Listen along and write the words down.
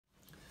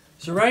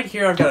So right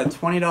here I've got a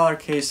 $20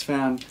 case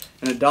fan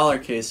and a dollar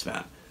case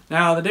fan.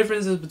 Now the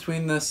differences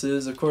between this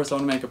is, of course I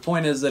want to make a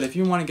point, is that if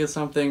you want to get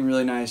something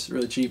really nice,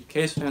 really cheap,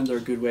 case fans are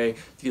a good way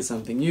to get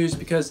something used,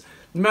 because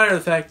the matter of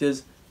the fact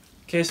is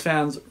case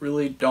fans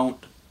really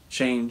don't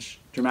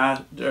change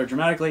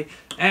dramatically,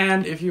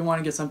 and if you want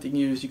to get something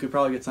used you could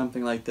probably get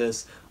something like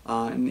this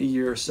in a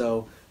year or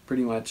so,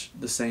 pretty much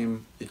the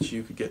same that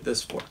you could get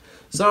this for.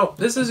 So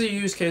this is a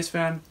used case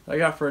fan I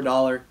got for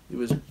 $1. It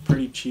was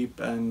pretty cheap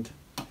and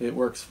it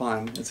works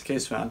fine. It's a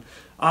case fan.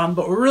 But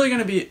what we're really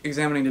going to be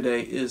examining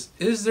today is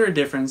there a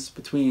difference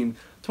between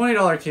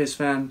 $20 case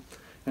fan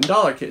and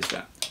dollar case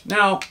fan?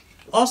 Now,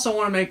 also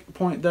want to make a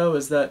point though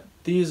is that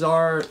these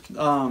are,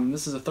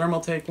 this is a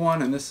Thermaltake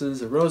one and this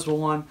is a Roseville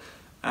one,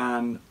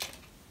 and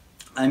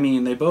I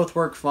mean they both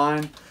work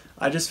fine.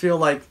 I just feel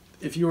like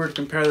if you were to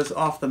compare this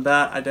off the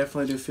bat, I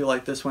definitely do feel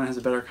like this one has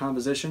a better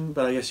composition,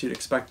 but I guess you'd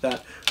expect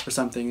that for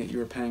something that you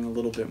were paying a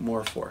little bit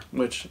more for,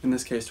 which in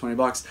this case 20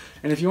 bucks.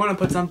 And if you want to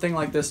put something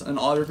like this in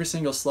every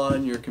single slot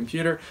in your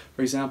computer,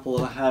 for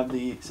example, I have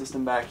the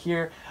system back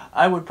here,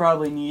 I would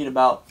probably need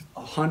about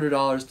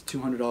 $100 to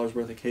 $200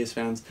 worth of case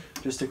fans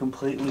just to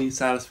completely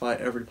satisfy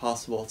every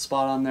possible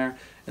spot on there.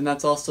 And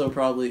that's also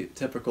probably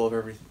typical of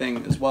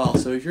everything as well.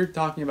 So if you're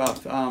talking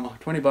about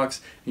 20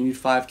 bucks and you need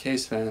 5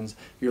 case fans,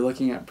 you're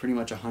looking at pretty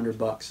much 100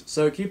 bucks.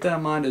 So keep that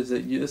in mind, is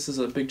that this is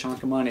a big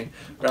chunk of money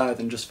rather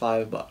than just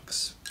 5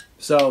 bucks.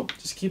 So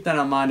just keep that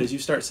in mind as you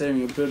start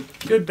saving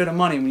a good bit of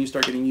money when you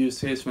start getting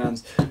used case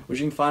fans, which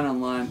you can find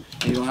online,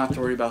 and you don't have to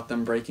worry about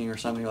them breaking or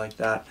something like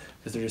that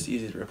because they're just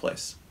easy to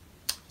replace.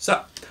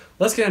 So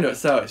let's get into it.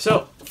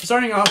 So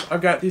starting off,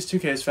 I've got these 2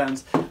 case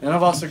fans, and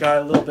I've also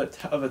got a little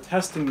bit of a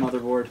testing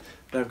motherboard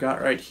that I've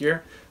got right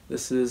here.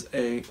 This is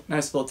a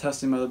nice little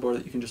testing motherboard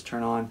that you can just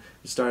turn on.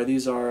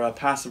 These are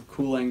passive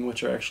cooling,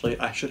 which are actually,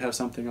 I should have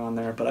something on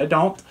there, but I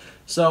don't.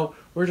 So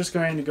we're just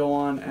going to go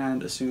on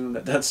and assume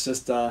that that's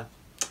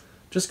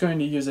just going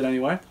to use it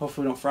anyway.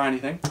 Hopefully we don't fry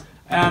anything.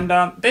 And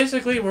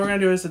basically what we're going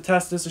to do is to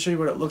test this to show you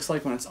what it looks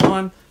like when it's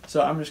on.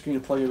 So I'm just going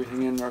to plug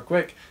everything in real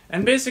quick.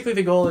 And basically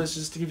the goal is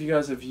just to give you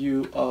guys a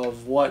view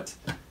of what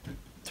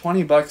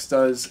 20 bucks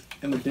does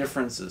and the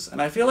differences. And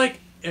I feel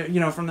like,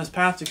 you know, from this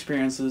past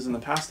experiences and the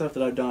past stuff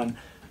that I've done,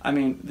 I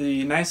mean,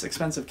 the nice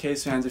expensive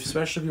case fans,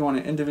 especially if you want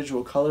an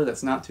individual color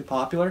that's not too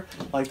popular,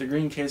 like the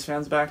green case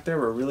fans back there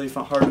were really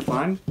hard to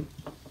find.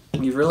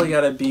 You've really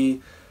got to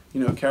be,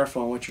 you know,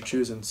 careful on what you're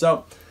choosing.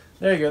 So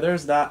there you go,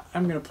 there's that.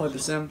 I'm going to plug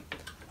this in.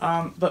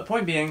 But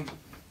point being,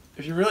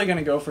 if you're really going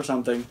to go for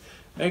something,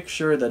 make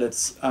sure that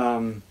it's,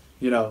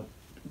 you know,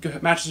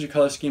 matches your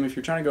color scheme. If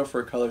you're trying to go for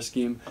a color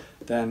scheme,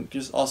 then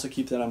just also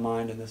keep that in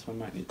mind, and this one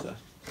might need to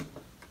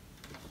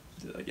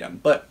do that again.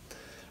 But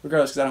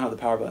regardless, because I don't have the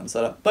power button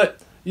set up. But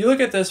you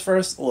look at this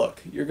first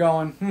look, you're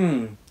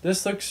going,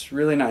 this looks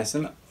really nice.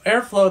 And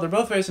airflow, they're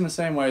both facing the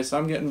same way, so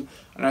I'm getting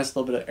a nice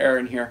little bit of air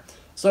in here.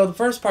 So the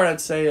first part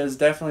I'd say is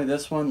definitely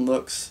this one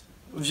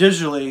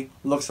visually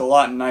looks a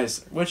lot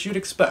nicer, which you'd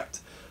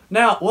expect.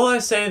 Now, will I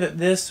say that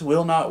this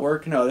will not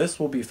work? No, this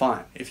will be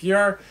fine. If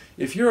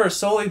you're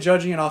solely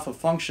judging it off of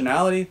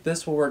functionality,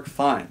 this will work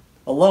fine.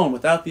 Alone,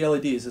 without the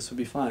LEDs, this would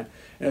be fine.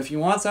 And if you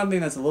want something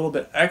that's a little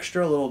bit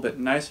extra, a little bit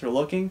nicer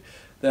looking,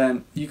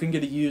 then you can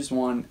get a used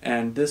one,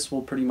 and this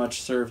will pretty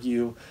much serve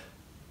you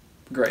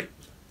great.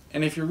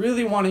 And if you're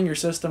really wanting your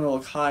system to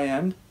look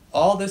high-end,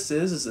 all this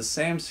is the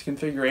same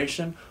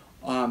configuration,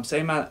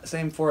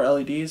 same 4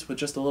 LEDs with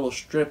just a little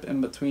strip in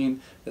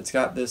between that's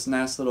got this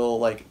nice little,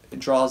 like, it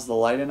draws the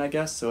light in, I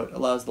guess, so it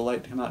allows the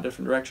light to come out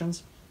different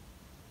directions.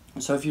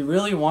 So if you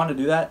really want to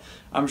do that,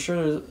 I'm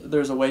sure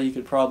there's a way you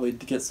could probably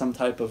get some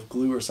type of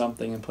glue or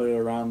something and put it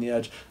around the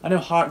edge. I know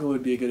hot glue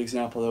would be a good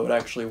example that would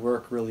actually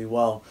work really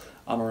well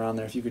around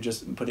there if you could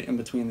just put it in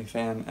between the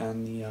fan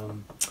and the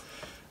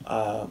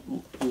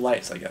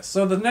lights, I guess.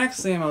 So the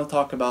next thing I'll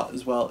talk about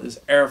as well is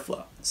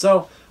airflow.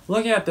 So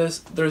looking at this,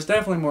 there's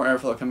definitely more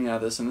airflow coming out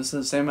of this, and this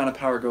is the same amount of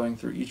power going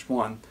through each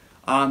one.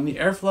 The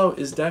airflow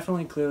is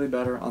definitely clearly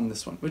better on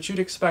this one, which you'd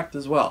expect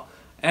as well.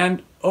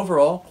 And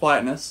overall,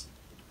 quietness,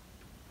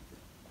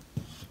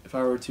 if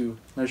I were to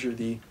measure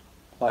the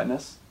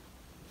quietness,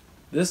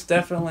 this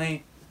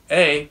definitely,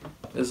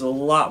 is a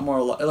lot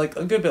more, like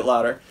a good bit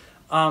louder.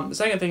 The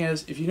second thing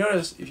is, if you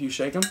notice, if you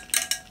shake them,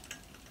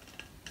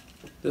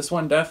 this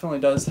one definitely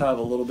does have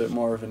a little bit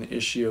more of an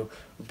issue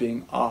of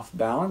being off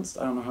balance.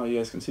 I don't know how you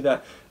guys can see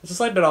that. It's a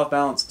slight bit off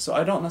balance, so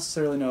I don't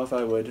necessarily know if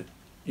I would,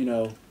 you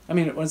know, I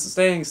mean, when it's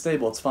staying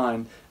stable, it's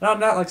fine. Not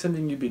like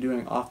something you'd be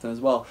doing often as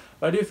well,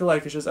 but I do feel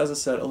like it's just, as I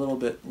said, a little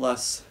bit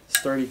less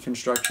sturdy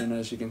construction,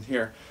 as you can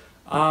hear.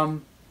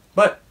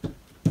 But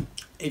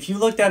if you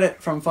looked at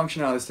it from a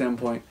functionality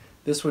standpoint,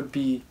 this would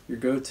be your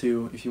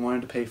go-to if you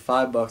wanted to pay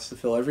 $5 to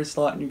fill every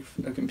slot in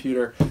your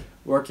computer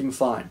working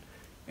fine.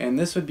 And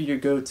this would be your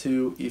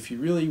go-to if you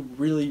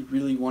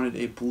really wanted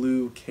a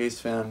blue case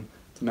fan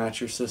to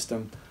match your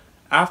system.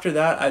 After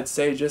that, I'd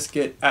say just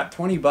get, at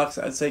 20 bucks,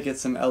 I'd say get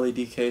some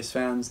LED case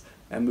fans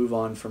and move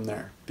on from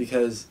there.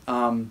 Because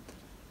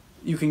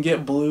you can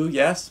get blue,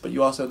 yes, but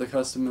you also have the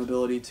custom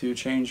ability to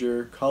change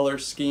your color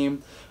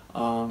scheme.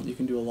 You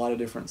can do a lot of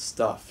different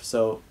stuff.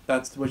 So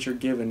that's what you're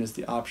given, is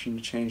the option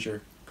to change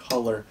your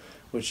color,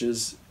 which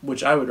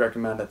I would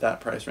recommend at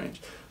that price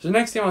range. So the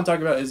next thing I want to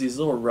talk about is these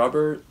little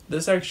rubber.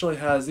 These are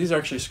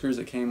actually screws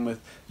that came with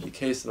the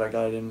case that I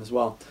got it in as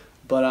well.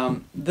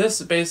 But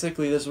this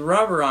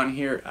rubber on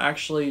here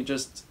actually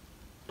just,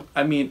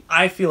 I mean,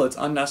 I feel it's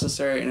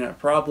unnecessary, and it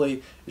probably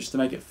is just to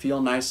make it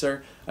feel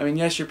nicer. I mean,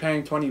 yes, you're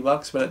paying 20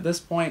 bucks, but at this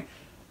point,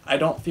 I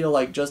don't feel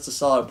like just a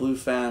solid blue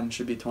fan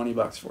should be 20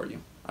 bucks for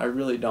you. I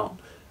really don't.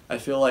 I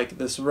feel like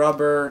this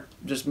rubber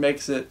just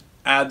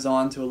adds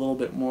on to a little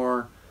bit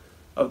more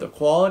of the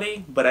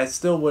quality, but I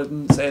still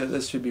wouldn't say that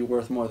this should be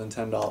worth more than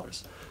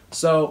 $10.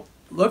 So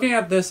looking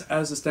at this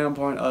as a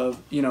standpoint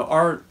of,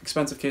 are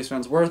expensive case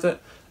fans worth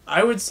it?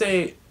 I would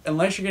say,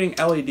 unless you're getting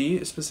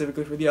LED,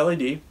 specifically for the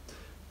LED,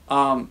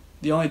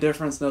 the only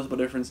noticeable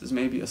difference is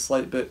maybe a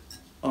slight bit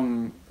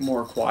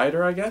more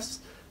quieter, I guess,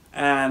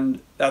 and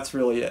that's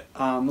really it.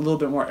 A little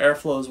bit more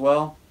airflow as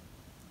well.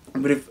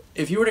 But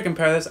if you were to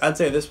compare this, I'd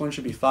say this one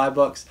should be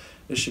 $5,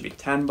 this should be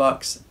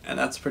 $10, and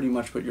that's pretty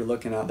much what you're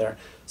looking at there.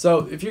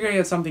 So if you're gonna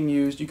get something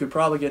used, you could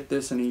probably get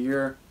this in a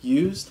year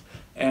used,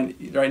 and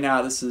right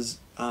now this is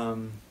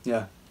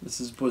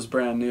was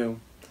brand new,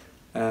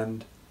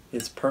 and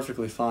it's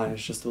perfectly fine.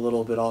 It's just a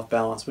little bit off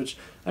balance, which,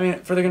 I mean,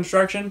 for the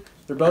construction,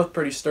 they're both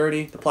pretty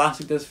sturdy. The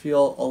plastic does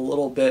feel a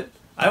little bit,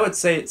 I would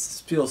say it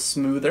feels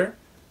smoother.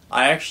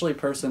 I actually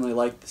personally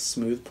like the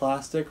smooth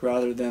plastic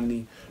rather than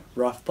the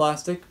rough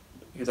plastic,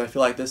 because I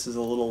feel like this is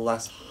a little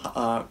less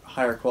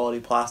higher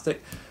quality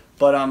plastic.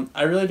 But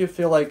I really do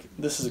feel like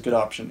this is a good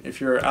option.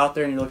 If you're out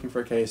there and you're looking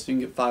for a case, you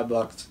can get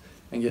 $5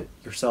 and get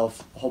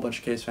yourself a whole bunch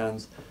of case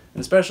fans.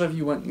 And especially if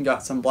you went and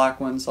got some black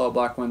ones, solid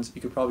black ones,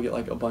 you could probably get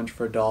like a bunch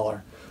for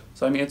 $1.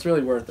 So I mean, it's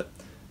really worth it.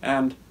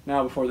 And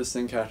now, before this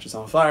thing catches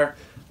on fire,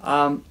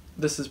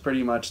 this is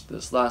pretty much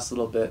this last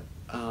little bit.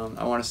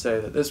 I want to say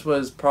that this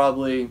was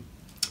probably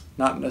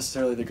not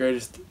necessarily the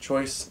greatest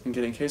choice in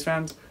getting case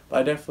fans, but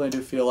I definitely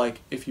do feel like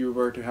if you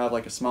were to have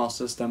like a small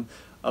system,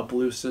 a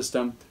blue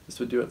system, this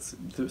would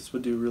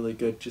do really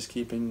good, just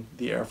keeping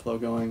the airflow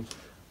going.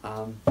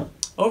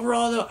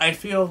 Overall though, I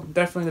feel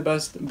definitely the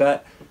best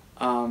bet.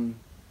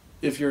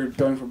 If you're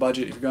going for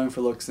budget, if you're going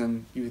for looks,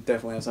 and you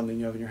definitely have something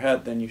you have in your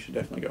head, then you should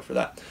definitely go for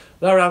that.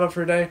 That'll wrap up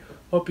for today.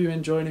 Hope you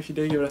enjoyed. If you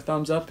did, give it a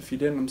thumbs up. If you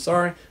didn't, I'm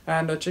sorry.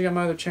 And check out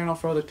my other channel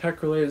for other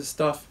tech related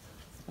stuff.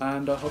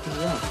 And hope you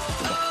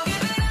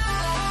enjoy.